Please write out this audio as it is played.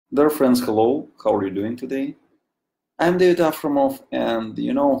Dear friends, hello. How are you doing today? I'm David Afremov, and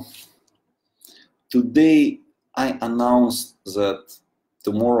today I announced that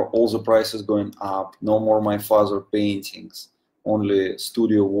tomorrow all the prices going up. No more my father paintings, only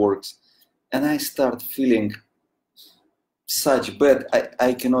studio works, and I start feeling such bad.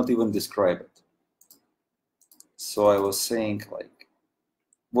 I cannot even describe it. So I was saying like,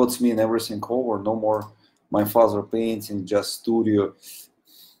 what's mean everything over? No more my father painting, just studio.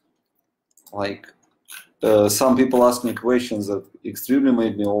 Like. Some people ask me questions that extremely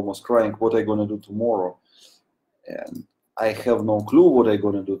made me almost crying. What I gonna do tomorrow? And I have no clue what I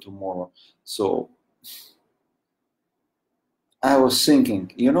gonna do tomorrow. So I was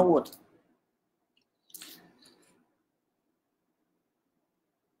thinking, you know what?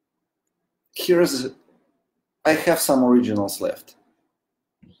 I have some originals left.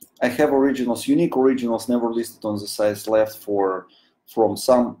 I have originals, unique originals, never listed on the sites left from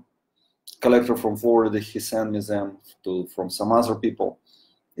some collector from Florida. He sent me them from some other people.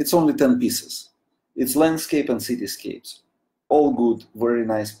 It's only 10 pieces. It's landscape and cityscapes. All good, very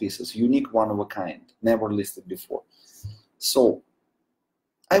nice pieces, unique, one of a kind, never listed before. So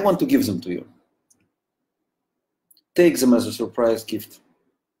I want to give them to you. Take them as a surprise gift.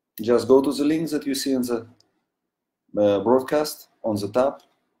 Just go to the links that you see in the broadcast on the tab,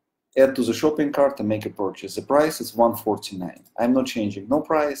 add to the shopping cart and make a purchase. The price is $149. I'm not changing, no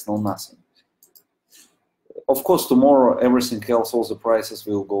price, no nothing. Of course, tomorrow everything else, all the prices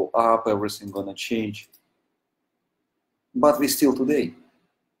will go up, everything gonna change. But we still today.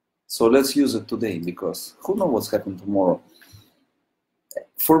 So let's use it today, because who knows what's happening tomorrow.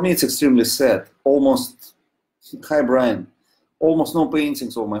 For me, it's extremely sad. Almost, hi Brian, almost no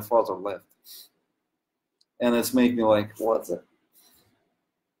paintings of my father left. And it's made me like, what's that?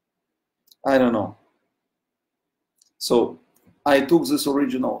 I don't know. So I took these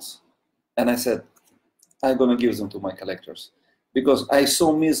originals and I said, I'm gonna give them to my collectors. Because I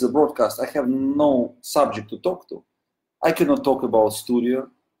so miss the broadcast, I have no subject to talk to. I cannot talk about studio,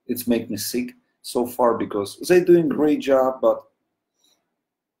 it's made me sick so far because they're doing great job, but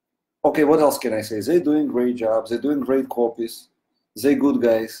okay, what else can I say? They're doing great jobs, they're doing great copies, they're good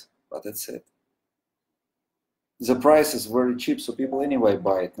guys, but that's it. The price is very cheap, so people anyway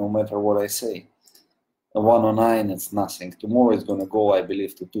buy it, no matter what I say. A 109, it's nothing. Tomorrow it's gonna go, I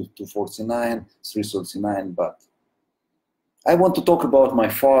believe, to 249, 339, but I want to talk about my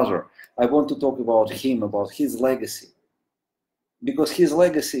father. I want to talk about him, about his legacy. Because his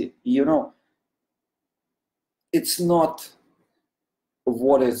legacy, you know, it's not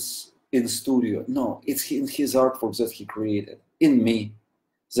what is in studio. No, it's in his artworks that he created, in me,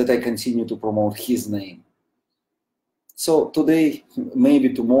 that I continue to promote his name. So today,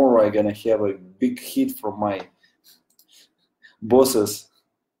 maybe tomorrow, I'm gonna have a big hit from my bosses.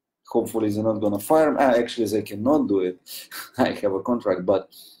 Hopefully they're not gonna fire me. Actually, they cannot do it. I have a contract,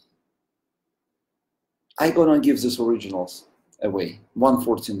 but I'm gonna give these originals away.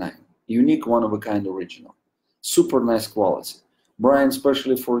 149, unique, one of a kind original, super nice quality. Brian,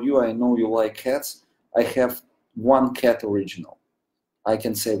 especially for you, I know you like cats. I have one cat original. I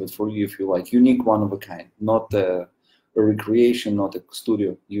can save it for you if you like. Unique, one of a kind, not a recreation, not a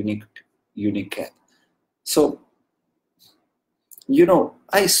studio, unique cat. So, you know,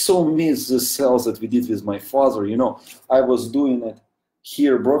 I so miss the sales that we did with my father. You know, I was doing it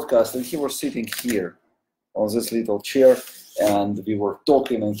here broadcast and he was sitting here on this little chair and we were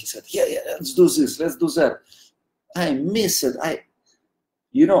talking and he said, yeah, let's do this, let's do that. I miss it.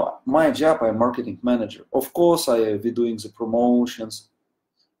 You know, my job, I'm marketing manager. Of course, I will be doing the promotions.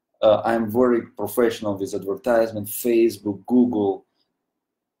 I'm very professional with advertisement, Facebook, Google.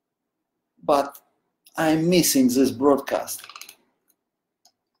 But I'm missing this broadcast.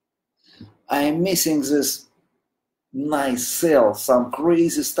 I'm missing this nice sale, some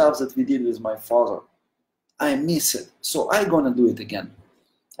crazy stuff that we did with my father. I miss it. So I'm gonna do it again.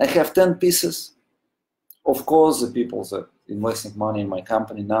 I have 10 pieces. Of course, the people that investing money in my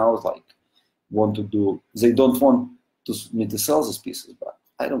company now like want to do, they don't want me to sell these pieces, but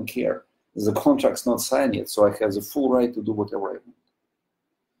I don't care. The contract's not signed yet, so I have the full right to do whatever I want.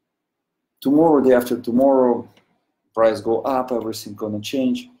 Tomorrow, day after tomorrow, price go up, everything gonna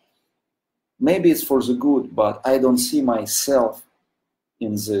change. Maybe it's for the good, but I don't see myself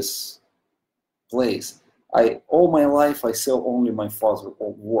in this place. All my life I sell only my father's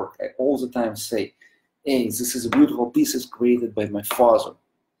work. I all the time say, hey, this is a beautiful piece created by my father.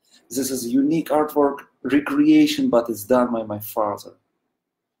 This is a unique artwork, recreation, but it's done by my father.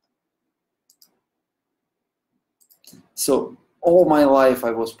 So all my life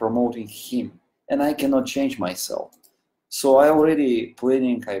I was promoting him, and I cannot change myself. So I already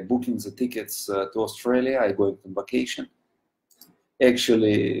planning, I booking the tickets to Australia. I going on vacation.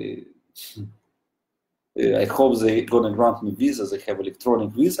 Actually, I hope they're gonna grant me visa. They have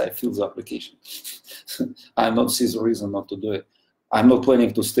electronic visa. I fill the application. I not see the reason not to do it. I'm not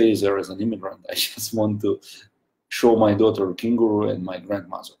planning to stay there as an immigrant. I just want to show my daughter kangaroo and my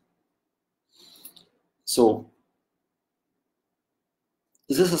grandmother. So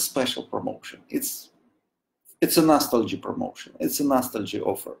this is a special promotion. It's a nostalgia promotion. It's a nostalgia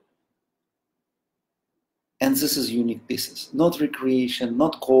offer. And this is unique pieces, not recreation,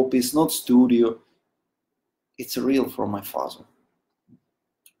 not copies, not studio. It's real from my father.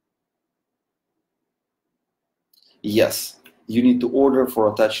 Yes, you need to order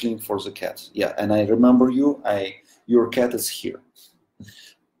for a touch link for the cat. Yeah, and I remember you. Your cat is here.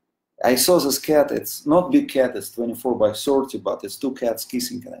 I saw this cat. It's not big cat. It's 24 by 30, but it's two cats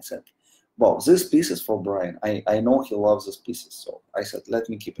kissing. And I said, "Well, this piece is for Brian. I know he loves these pieces." So I said, "Let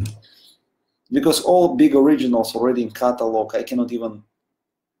me keep it." Because all big originals already in catalog, I cannot even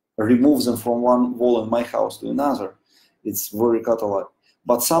remove them from one wall in my house to another. It's very catalog.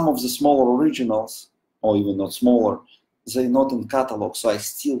 But some of the smaller originals, or even not smaller, they're not in catalog, so I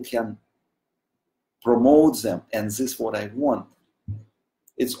still can promote them, and this is what I want.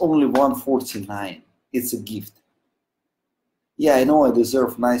 It's only $149. It's a gift. Yeah, I know I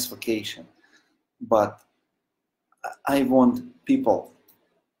deserve nice vacation, but I want people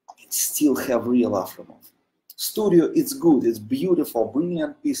still have real Afremov. Studio, it's good, it's beautiful,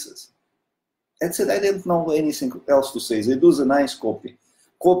 brilliant pieces. That's it. I didn't know anything else to say. They do the nice copy.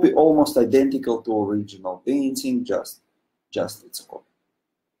 Copy almost identical to original painting, just it's a copy.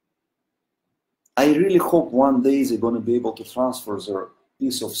 I really hope one day they're going to be able to transfer their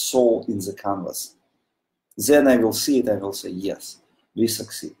piece of soul in the canvas. Then I will see it, I will say, yes, we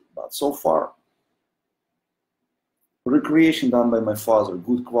succeed. But so far, recreation done by my father,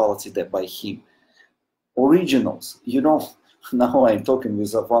 good quality that by him. Originals, you know, now I'm talking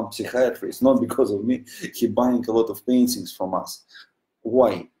with one psychiatrist, not because of me, he buying a lot of paintings from us.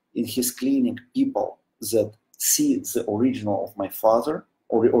 Why? In his clinic, people that see the original of my father,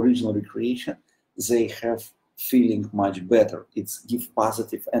 or the original recreation, they have feeling much better. It's give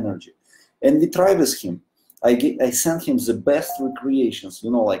positive energy. And we try with him. I sent him the best recreations,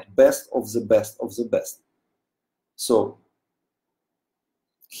 you know, like best of the best of the best. So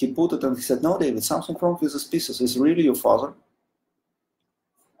he put it and he said, "No, David, something wrong with these pieces. Is really your father?"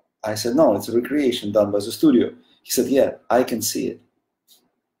 I said, "No, it's a recreation done by the studio." He said, "Yeah, I can see it.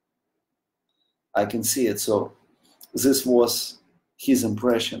 I can see it." So this was his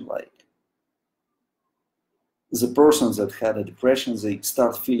impression, like the persons that had a depression, they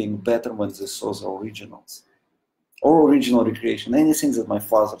start feeling better when they saw the originals or original recreation, anything that my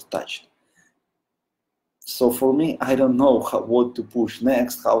father touched. So for me, I don't know what to push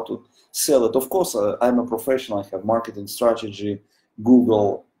next, how to sell it. Of course, I'm a professional. I have marketing strategy,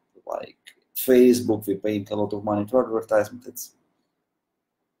 Google, like Facebook. We paying a lot of money to advertisement. It's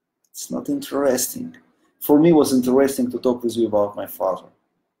not interesting. For me, it was interesting to talk with you about my father.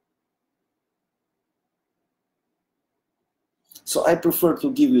 So I prefer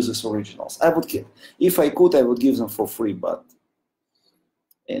to give you these originals. I would give, if I could, I would give them for free, but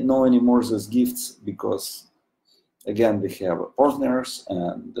no anymore these gifts because, again, we have partners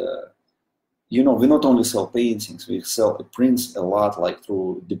and, you know, we not only sell paintings, we sell prints a lot, like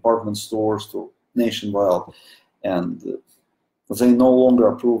through department stores, to nationwide, and they no longer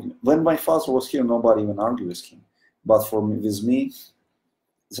approve me. When my father was here, nobody even argued with him. But for me, with me,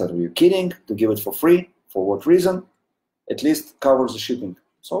 they said, "Are you kidding? To give it for free? For what reason? At least cover the shipping."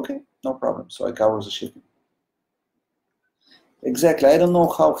 So okay, no problem. So I cover the shipping. Exactly. I don't know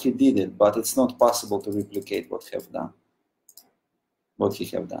how he did it, but it's not possible to replicate what he have done.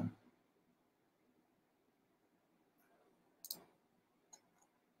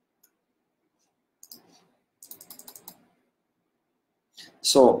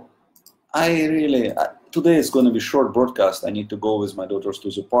 So I really, today is going to be short broadcast. I need to go with my daughters to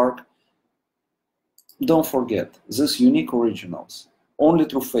the park. Don't forget, these unique originals, only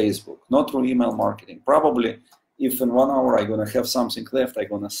through Facebook, not through email marketing. Probably if in 1 hour I'm going to have something left, I'm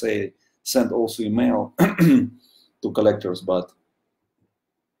going to say, send also email to collectors, but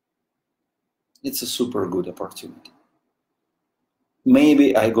it's a super good opportunity.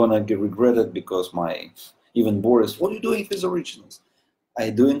 Maybe I'm going to regret it because even Boris, "What are you doing with originals?"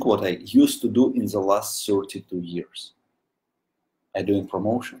 I'm doing what I used to do in the last 32 years. I'm doing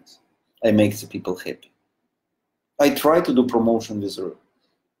promotions. I make the people happy. I try to do promotion with the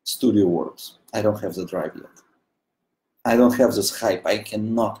studio works. I don't have the drive yet. I don't have this hype. I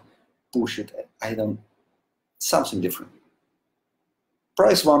cannot push it. Something different.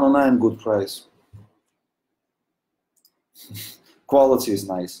 Price 109, good price. Quality is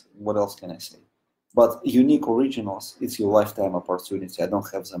nice. What else can I say? But unique originals, it's your lifetime opportunity. I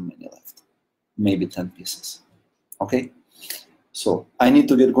don't have that many left. Maybe 10 pieces. Okay? So I need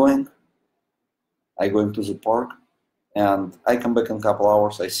to get going. I go into the park and I come back in a couple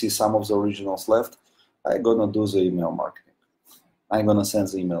hours. I see some of the originals left. I'm gonna do the email marketing. I'm gonna send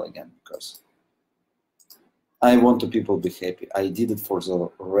the email again because I want the people to be happy. I did it for the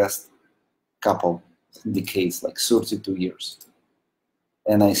rest couple decades, like 32 years.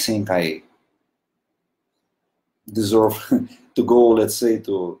 And I think I deserve to go, let's say,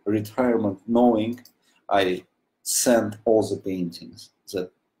 to retirement knowing I sent all the paintings that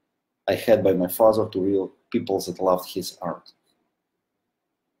I had by my father to real people that loved his art.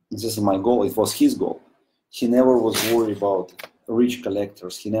 This is my goal. It was his goal. He never was worried about rich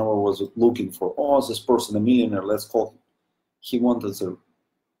collectors. He never was looking for, oh, this person a millionaire, let's call him. He wanted the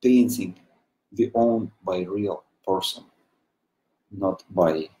painting be owned by a real person, not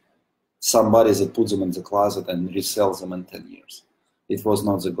by somebody that puts them in the closet and resells them in 10 years. It was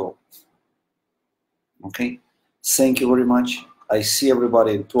not the goal. Okay, thank you very much. I see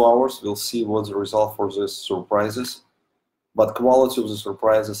everybody in 2 hours. We'll see what's the result for these surprises. But quality of the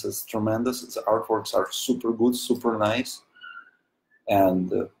surprises is tremendous. The artworks are super good, super nice.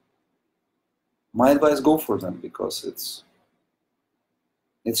 And my advice, go for them because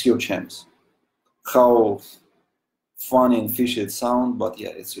it's your chance. How funny and fishy it sounds, but yeah,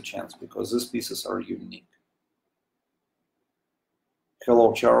 it's your chance because these pieces are unique.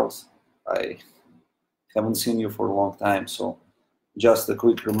 Hello, Charles. I haven't seen you for a long time, so just a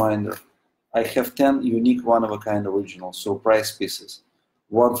quick reminder. I have 10 unique one-of-a-kind original surprise pieces,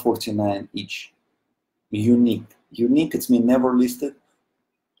 $149 each. Unique. Unique, it's mean never listed.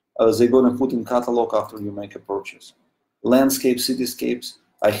 They're gonna put in catalog after you make a purchase. Landscape, cityscapes.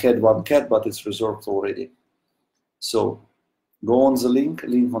 I had one cat, but it's reserved already. So go on the link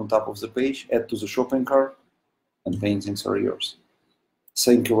on top of the page, add to the shopping cart, and paintings are yours.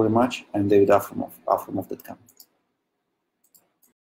 Thank you very much. I'm David Afremov, Afremov.com.